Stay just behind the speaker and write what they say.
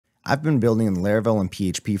I've been building in Laravel and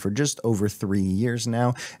PHP for just over 3 years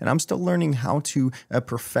now, and I'm still learning how to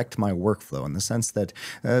perfect my workflow in the sense that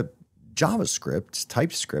JavaScript,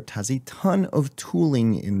 TypeScript has a ton of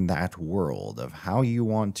tooling in that world of how you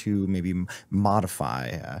want to maybe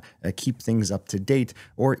modify, keep things up to date,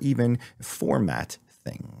 or even format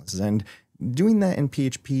things. And doing that in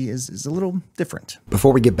PHP is a little different.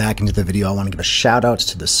 Before we get back into the video, I want to give a shout out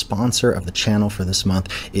to the sponsor of the channel for this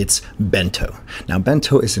month. It's Bento. Now,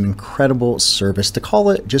 Bento is an incredible service. To call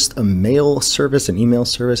it just a mail service, an email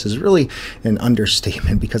service, is really an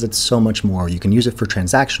understatement because it's so much more. You can use it for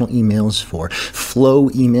transactional emails, for flow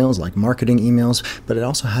emails like marketing emails, but it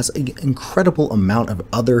also has an incredible amount of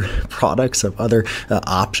other products, of other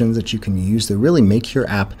options that you can use to really make your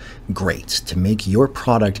app great, to make your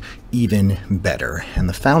product even better. And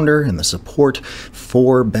the founder and the support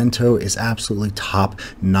for Bento is absolutely top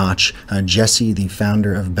notch. Jesse, the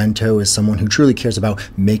founder of Bento, is someone who truly cares about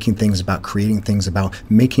making things, about creating things, about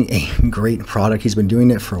making a great product. He's been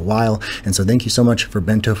doing it for a while. And so thank you so much for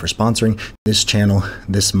Bento for sponsoring this channel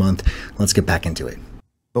this month. Let's get back into it.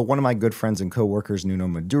 But one of my good friends and co-workers, Nuno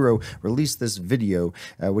Maduro, released this video,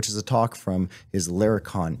 which is a talk from his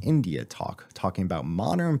Laracon India talk, talking about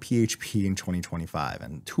modern PHP in 2025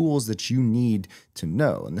 and tools that you need to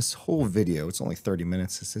know. And this whole video, it's only 30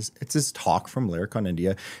 minutes. It's his talk from Laracon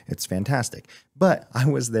India. It's fantastic. But I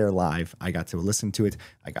was there live. I got to listen to it.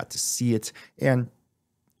 I got to see it. And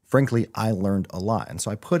frankly, I learned a lot. And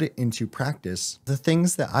so I put it into practice, the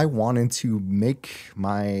things that I wanted to make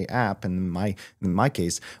my app, and in my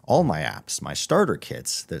case, all my apps, my starter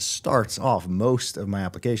kits that starts off most of my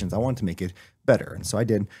applications, I wanted to make it better. And so I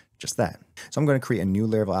did just that. So I'm going to create a new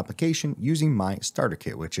Laravel application using my starter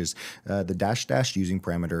kit, which is the -- using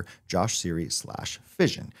parameter Josh series /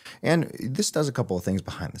 Fission. And this does a couple of things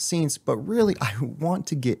behind the scenes, but really I want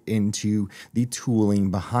to get into the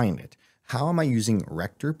tooling behind it. How am I using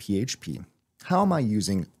Rector PHP? How am I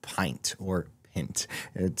using Pint or Pint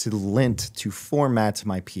to lint, to format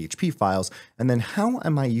my PHP files? And then how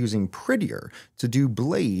am I using Prettier to do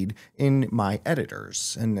Blade in my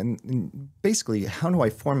editors? And basically, how do I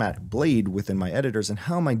format Blade within my editors? And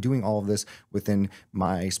how am I doing all of this within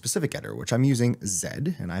my specific editor, which I'm using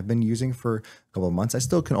Zed, and I've been using for a couple of months. I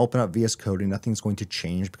still can open up VS Code and nothing's going to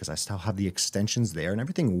change because I still have the extensions there and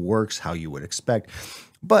everything works how you would expect.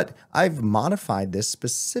 But I've modified this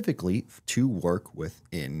specifically to work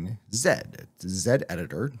within Zed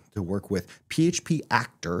editor, to work with PHP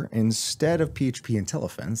Actor instead of PHP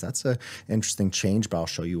IntelliFence. That's an interesting change, but I'll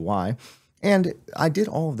show you why. And I did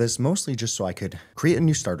all of this mostly just so I could create a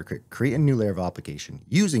new starter kit, create a new Laravel application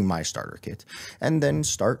using my starter kit, and then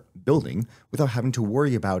start building without having to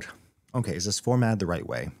worry about, okay, is this formatted the right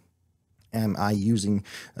way? Am I using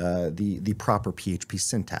the proper PHP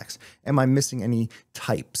syntax? Am I missing any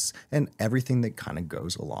types? And everything that kind of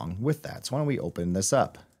goes along with that. So why don't we open this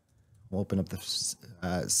up? We'll open up the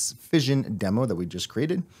Fission demo that we just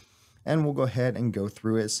created, and we'll go ahead and go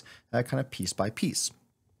through it kind of piece by piece.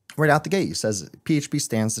 Right out the gate, it says PHP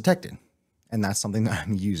Stan's detected. And that's something that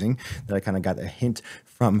I'm using, that I kind of got a hint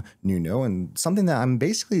from Nuno, and something that I'm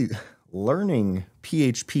basically learning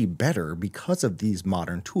PHP better because of these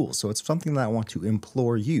modern tools. So it's something that I want to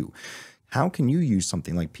implore you. How can you use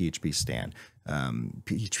something like PHP Stan,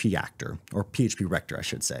 PHP Actor, or PHP Rector, I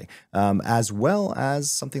should say, as well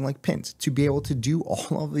as something like Pint, to be able to do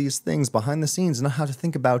all of these things behind the scenes and know how to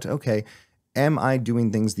think about, okay, am I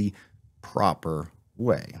doing things the proper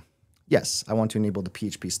way? Yes, I want to enable the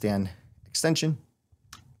PHP Stan extension.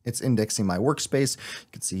 It's indexing my workspace. You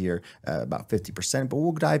can see here about 50%, but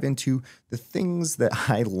we'll dive into the things that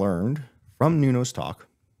I learned from Nuno's talk.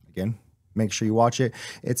 Again, make sure you watch it.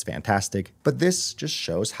 It's fantastic. But this just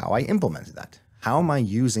shows how I implemented that. How am I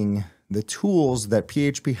using the tools that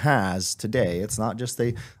PHP has today? It's not just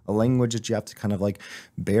a language that you have to kind of like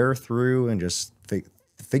bear through and just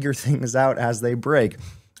figure things out as they break.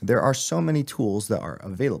 There are so many tools that are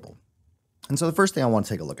available. And so the first thing I want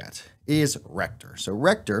to take a look at is Rector. So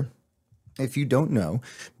Rector, if you don't know,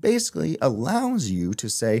 basically allows you to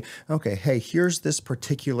say, okay, hey, here's this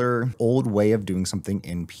particular old way of doing something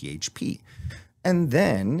in PHP. And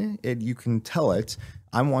then you can tell it,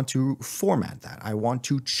 I want to format that. I want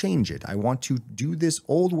to change it. I want to do this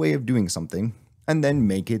old way of doing something and then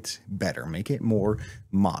make it better, make it more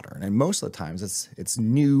modern. And most of the times it's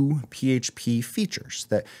new PHP features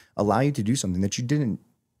that allow you to do something that you didn't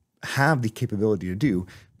have the capability to do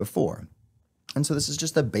before. And so this is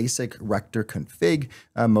just a basic Rector config.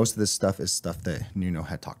 Most of this stuff is stuff that Nuno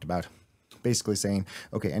had talked about. Basically saying,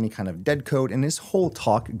 okay, any kind of dead code, and this whole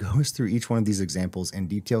talk goes through each one of these examples in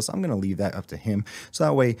detail. So I'm going to leave that up to him. So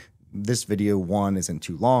that way this video, one, isn't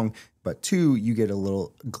too long, but two, you get a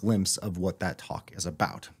little glimpse of what that talk is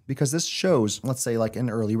about. Because this shows, let's say like an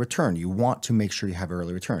early return. You want to make sure you have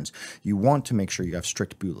early returns. You want to make sure you have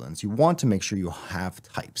strict booleans. You want to make sure you have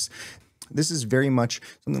types. This is very much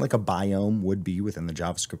something like a biome would be within the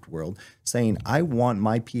JavaScript world, saying I want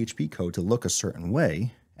my PHP code to look a certain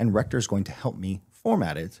way, and Rector is going to help me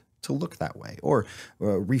format it to look that way, or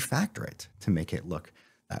refactor it to make it look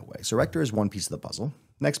that way. So Rector is one piece of the puzzle.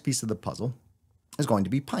 Next piece of the puzzle is going to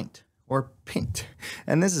be Pint or Pint.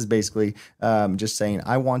 And this is basically just saying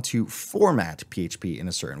I want to format PHP in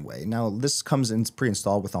a certain way. Now, this comes in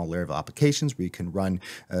pre-installed with all Laravel applications where you can run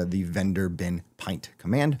the vendor bin Pint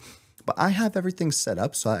command. But I have everything set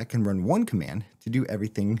up so I can run one command to do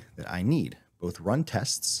everything that I need, both run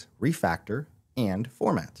tests, refactor, and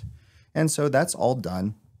format. And so that's all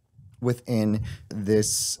done within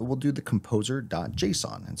this. We'll do the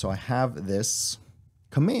composer.json. And so I have this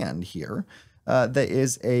command here that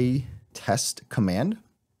is a test command.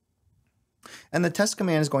 And the test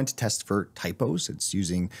command is going to test for typos. It's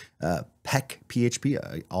using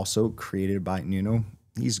PHP, also created by Nuno.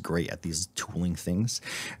 He's great at these tooling things.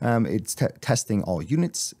 It's testing all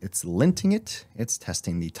units, it's linting it, it's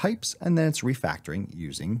testing the types, and then it's refactoring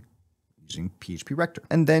using PHP Rector.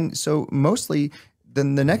 And then, so mostly,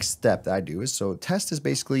 then the next step that I do is, so test is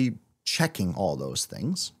basically checking all those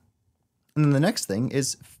things. And then the next thing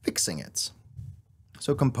is fixing it.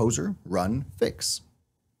 So composer run fix,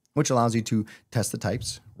 which allows you to test the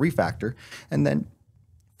types, refactor, and then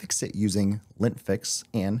fix it using lint fix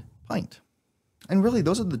and Pint. And really,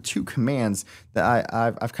 those are the two commands that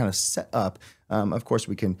I've kind of set up. Of course,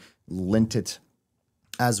 we can lint it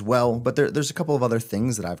as well, but there's a couple of other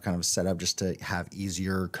things that I've kind of set up just to have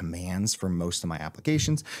easier commands for most of my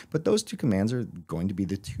applications. But those two commands are going to be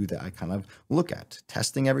the two that I kind of look at.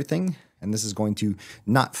 Testing everything, and this is going to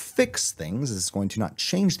not fix things. It's going to not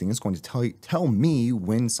change things. It's going to tell me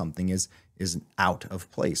when something is out of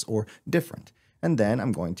place or different. And then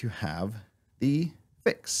I'm going to have the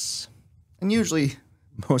fix. And usually,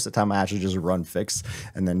 most of the time, I actually just run fix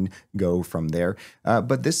and then go from there.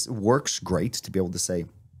 But this works great to be able to say,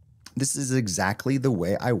 this is exactly the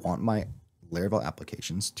way I want my Laravel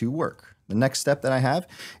applications to work. The next step that I have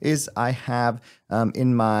is I have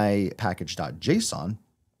in my package.json,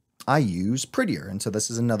 I use Prettier. And so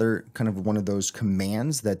this is another kind of one of those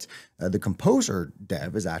commands that the composer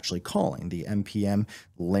dev is actually calling, the npm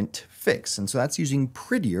lint fix. And so that's using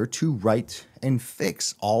Prettier to write and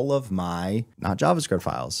fix all of my, not JavaScript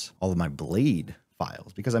files, all of my Blade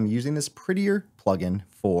files, because I'm using this Prettier plugin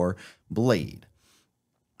for Blade.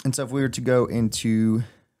 And so if we were to go into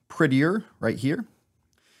Prettier right here,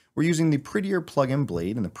 we're using the Prettier plugin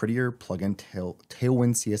Blade and the Prettier plugin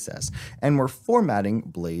Tailwind CSS, and we're formatting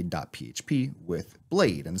blade.php with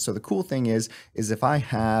Blade. And so the cool thing is if I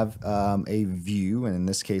have a view, and in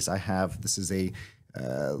this case this is a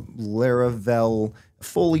Laravel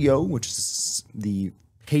Folio, which is the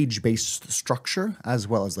page-based structure, as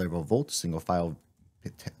well as Laravel Volt, single file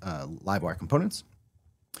Livewire components.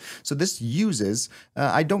 So this uses,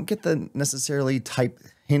 I don't get the necessarily type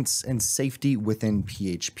hints and safety within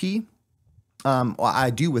PHP. Well,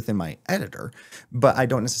 I do within my editor, but I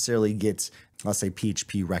don't necessarily get, let's say,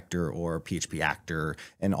 PHP Rector or PHP Actor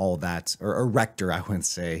and all that, or Rector, I would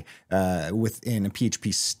say, within a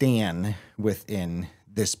PHP Stan within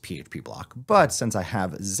this PHP block. But since I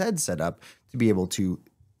have Z set up to be able to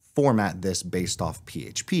format this based off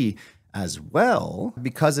PHP, as well,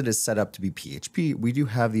 because it is set up to be PHP, we do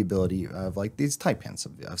have the ability of like these type hints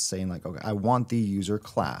of saying like, okay, I want the user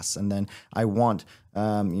class, and then I want,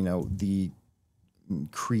 the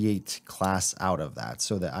create class out of that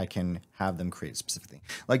so that I can have them create specifically.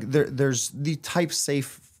 Like there's the type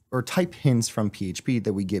safe or type hints from PHP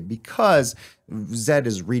that we get because Z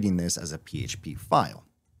is reading this as a PHP file.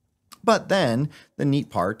 But then the neat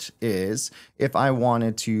part is if I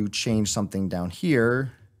wanted to change something down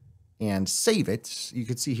here and save it, you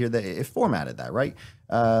could see here that it formatted that, right?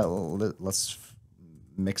 Let's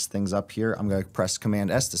mix things up here. I'm going to press Command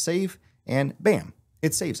S to save, and bam,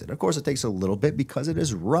 it saves it. Of course, it takes a little bit because it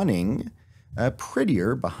is running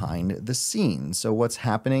Prettier behind the scenes. So what's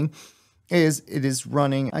happening is it is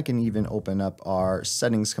running. I can even open up our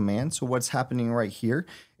settings command. So what's happening right here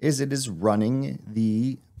is it is running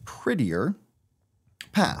the Prettier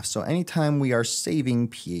path. So anytime we are saving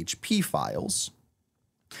PHP files,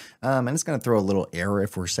 and it's going to throw a little error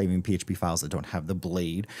if we're saving PHP files that don't have the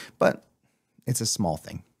blade, but it's a small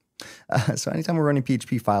thing. So anytime we're running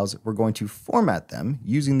PHP files, we're going to format them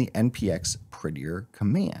using the npx Prettier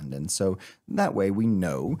command. And so that way we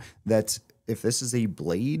know that if this is a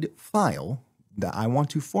blade file, that I want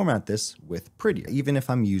to format this with Prettier, even if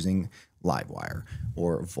I'm using Livewire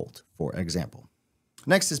or Volt, for example.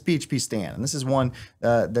 Next is PHP Stan, and this is one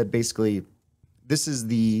that basically, this is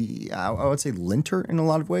the, I would say, linter in a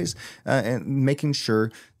lot of ways, and making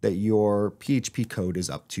sure that your PHP code is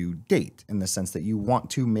up to date, in the sense that you want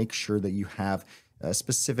to make sure that you have a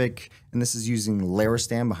specific, and this is using Laravel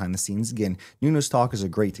Stan behind the scenes. Again, Nuno's talk is a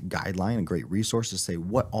great guideline, a great resource to say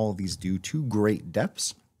what all of these do to great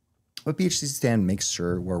depths. But PHP Stan makes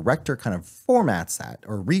sure, where Rector kind of formats that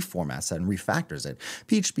or reformats that and refactors it,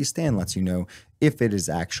 PHP Stan lets you know if it is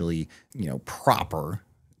actually, proper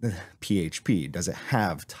PHP. Does it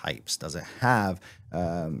have types? Does it have,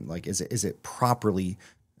 is it properly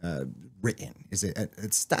written? Is it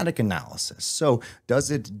a static analysis? So does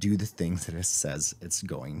it do the things that it says it's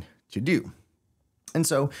going to do? And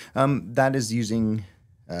so that is using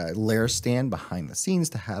Laravel Stan behind the scenes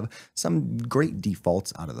to have some great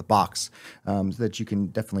defaults out of the box, so that you can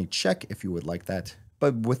definitely check if you would like that.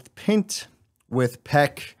 But with Pint, with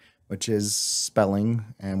PEC, which is spelling,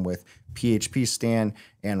 and with PHP Stan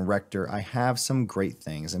and Rector, I have some great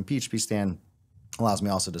things. And PHP Stan allows me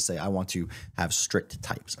also to say I want to have strict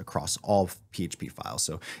types across all PHP files.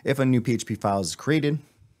 So if a new PHP file is created,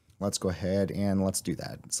 let's go ahead and let's do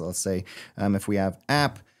that. So let's say if we have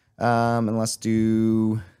app, and let's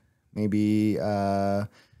do maybe, let's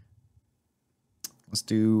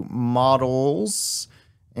do models,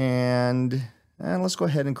 and let's go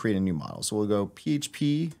ahead and create a new model. So we'll go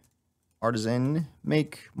PHP artisan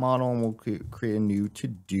make model, and we'll create a new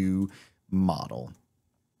to-do model.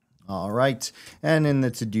 All right, and in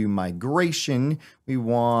the to-do migration, we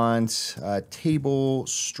want a table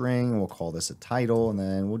string. We'll call this a title, and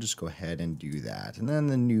then we'll just go ahead and do that. And then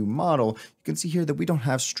the new model, you can see here that we don't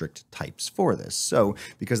have strict types for this. So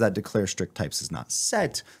because that declare strict types is not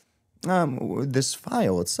set, this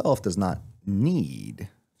file itself does not need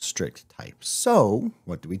strict types. So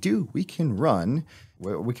what do? We can run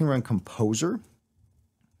composer,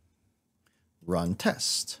 run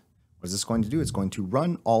test. What is this going to do? It's going to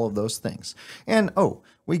run all of those things. And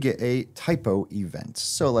we get a typo event.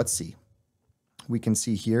 So let's see. We can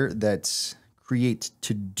see here that create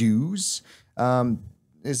to-dos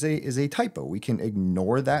is a typo. We can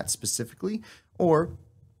ignore that specifically, or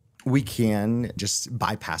we can just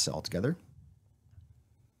bypass it altogether.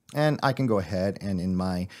 And I can go ahead and in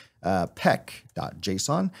my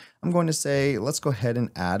pec.json, I'm going to say, let's go ahead and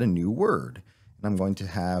add a new word. And I'm going to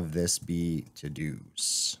have this be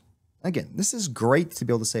to-dos. Again, this is great to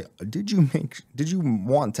be able to say, did you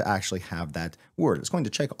want to actually have that word? It's going to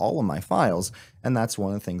check all of my files, and that's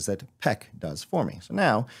one of the things that PEC does for me. So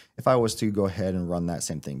now, if I was to go ahead and run that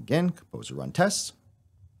same thing again, composer run tests,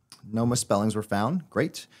 no misspellings were found,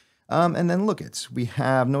 great. And then look we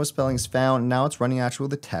have no misspellings found. Now it's running actually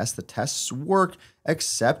the test. The tests work,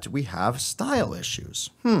 except we have style issues.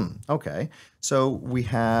 Okay. So we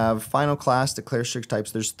have final class, declare strict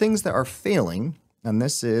types. There's things that are failing. And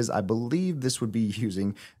this is, I believe this would be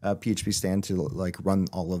using PHP Stan to run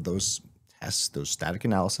all of those tests, those static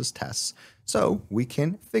analysis tests. So we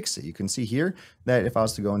can fix it. You can see here that if I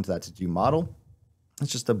was to go into that to-do model,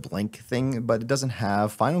 it's just a blank thing, but it doesn't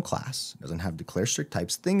have final class, it doesn't have declare strict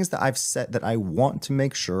types, things that I've set that I want to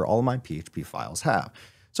make sure all of my PHP files have.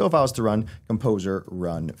 So if I was to run composer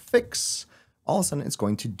run fix, all of a sudden it's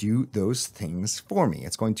going to do those things for me.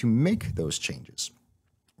 It's going to make those changes.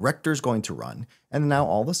 Rector is going to run, and now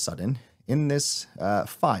all of a sudden in this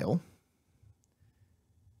file,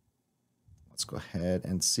 let's go ahead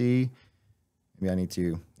and see. Maybe I need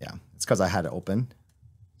to, it's because I had it open.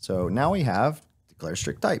 So now we have declare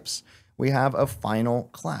strict types. We have a final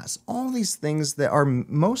class. All these things that are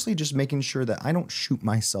mostly just making sure that I don't shoot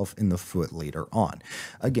myself in the foot later on.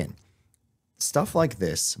 Again, stuff like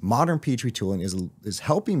this, modern PHP tooling is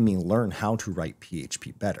helping me learn how to write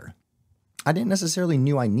PHP better. I didn't necessarily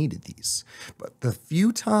knew I needed these, but the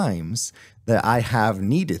few times that I have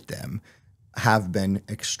needed them have been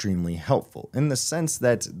extremely helpful, in the sense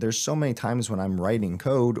that there's so many times when I'm writing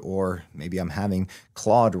code, or maybe I'm having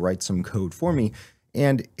Claude write some code for me,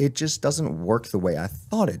 and it just doesn't work the way I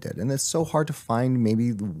thought it did. And it's so hard to find maybe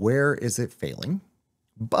where is it failing.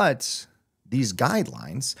 But these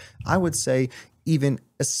guidelines, I would say, even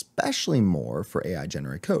especially more for AI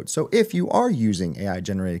generated code. So if you are using AI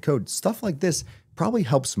generated code, stuff like this probably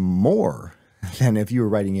helps more than if you were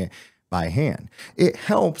writing it by hand. It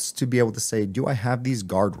helps to be able to say, do I have these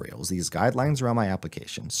guardrails, these guidelines around my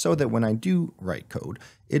application, so that when I do write code,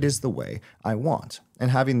 it is the way I want.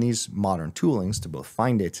 And having these modern toolings to both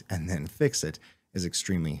find it and then fix it is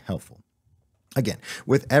extremely helpful. Again,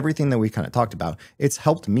 with everything that we kind of talked about, it's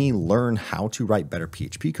helped me learn how to write better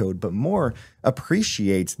PHP code, but more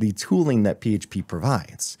appreciate the tooling that PHP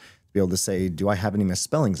provides. Be able to say, do I have any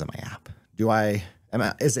misspellings in my app?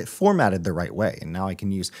 Is it formatted the right way? And now I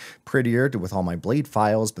can use Prettier with all my Blade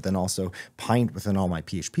files, but then also Pint within all my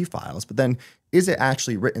PHP files. But then is it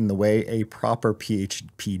actually written the way a proper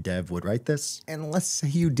PHP dev would write this? And let's say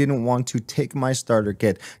you didn't want to take my starter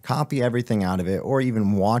kit, copy everything out of it, or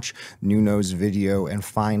even watch Nuno's video and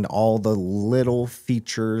find all the little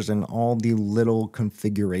features and all the little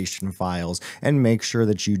configuration files and make sure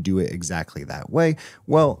that you do it exactly that way.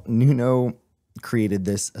 Well, Nuno created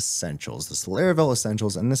this Essentials, this Laravel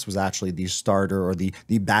Essentials, and this was actually the starter or the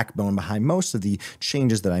backbone behind most of the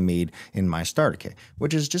changes that I made in my starter kit,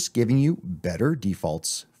 which is just giving you better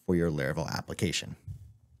defaults for your Laravel application.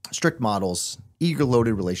 Strict models, eager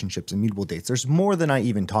loaded relationships, immutable dates. There's more than I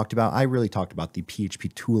even talked about. I really talked about the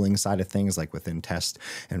PHP tooling side of things, like within test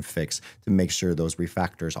and fix, to make sure those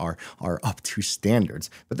refactors are up to standards.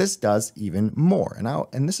 But this does even more.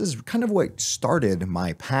 And this is kind of what started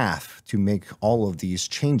my path to make all of these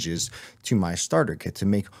changes to my starter kit, to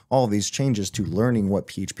make all of these changes to learning what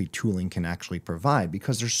PHP tooling can actually provide,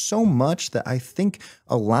 because there's so much that I think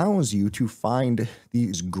allows you to find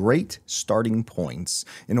these great starting points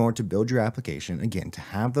in order to build your application. Again, to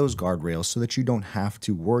have those guardrails so that you don't have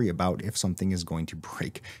to worry about if something is going to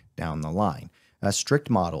break down the line. Strict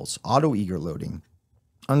models, auto eager loading,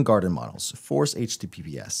 unguarded models, force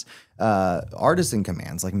HTTPS, artisan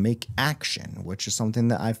commands like make action, which is something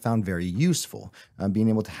that I've found very useful, being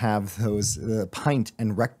able to have those Pint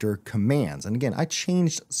and Rector commands. And again, I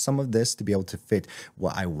changed some of this to be able to fit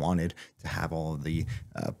what I wanted to have, all of the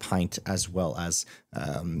Pint as well as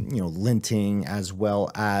linting as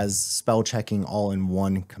well as spell checking all in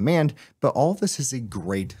one command. But all of this is a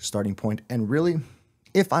great starting point, and really,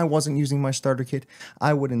 if I wasn't using my starter kit,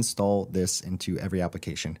 I would install this into every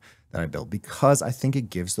application that I build, because I think it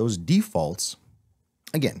gives those defaults.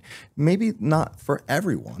 Again, maybe not for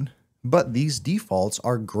everyone, but these defaults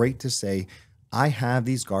are great to say, I have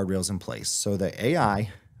these guardrails in place so that AI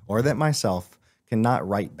or that myself cannot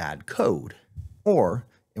write bad code, or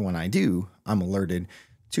when I do, I'm alerted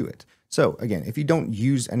to it. So again, if you don't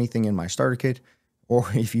use anything in my starter kit, or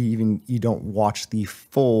if you don't watch the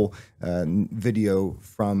full video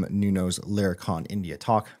from Nuno's Laracon India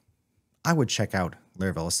talk, I would check out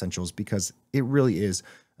Laravel Essentials, because it really is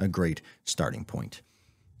a great starting point.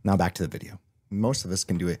 Now back to the video. Most of us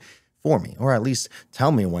can do it for me, or at least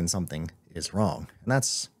tell me when something is wrong. And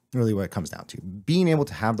that's really what it comes down to. Being able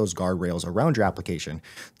to have those guardrails around your application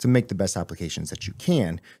to make the best applications that you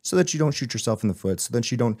can, so that you don't shoot yourself in the foot, so that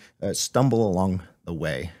you don't stumble along the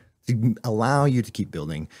way, to allow you to keep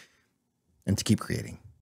building and to keep creating.